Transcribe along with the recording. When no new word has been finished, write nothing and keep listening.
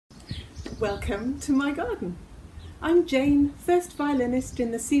Welcome to my garden. I'm Jane, first violinist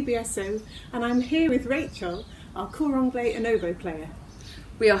in the CBSO, and I'm here with Rachel, our cor Anglais and oboe player.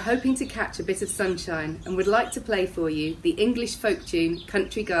 We are hoping to catch a bit of sunshine and would like to play for you the English folk tune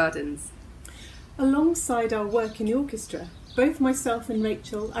Country Gardens. Alongside our work in the orchestra, both myself and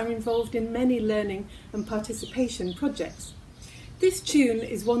Rachel are involved in many learning and participation projects. This tune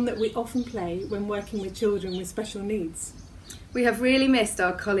is one that we often play when working with children with special needs. We have really missed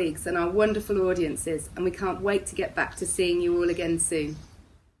our colleagues and our wonderful audiences, and we can't wait to get back to seeing you all again soon.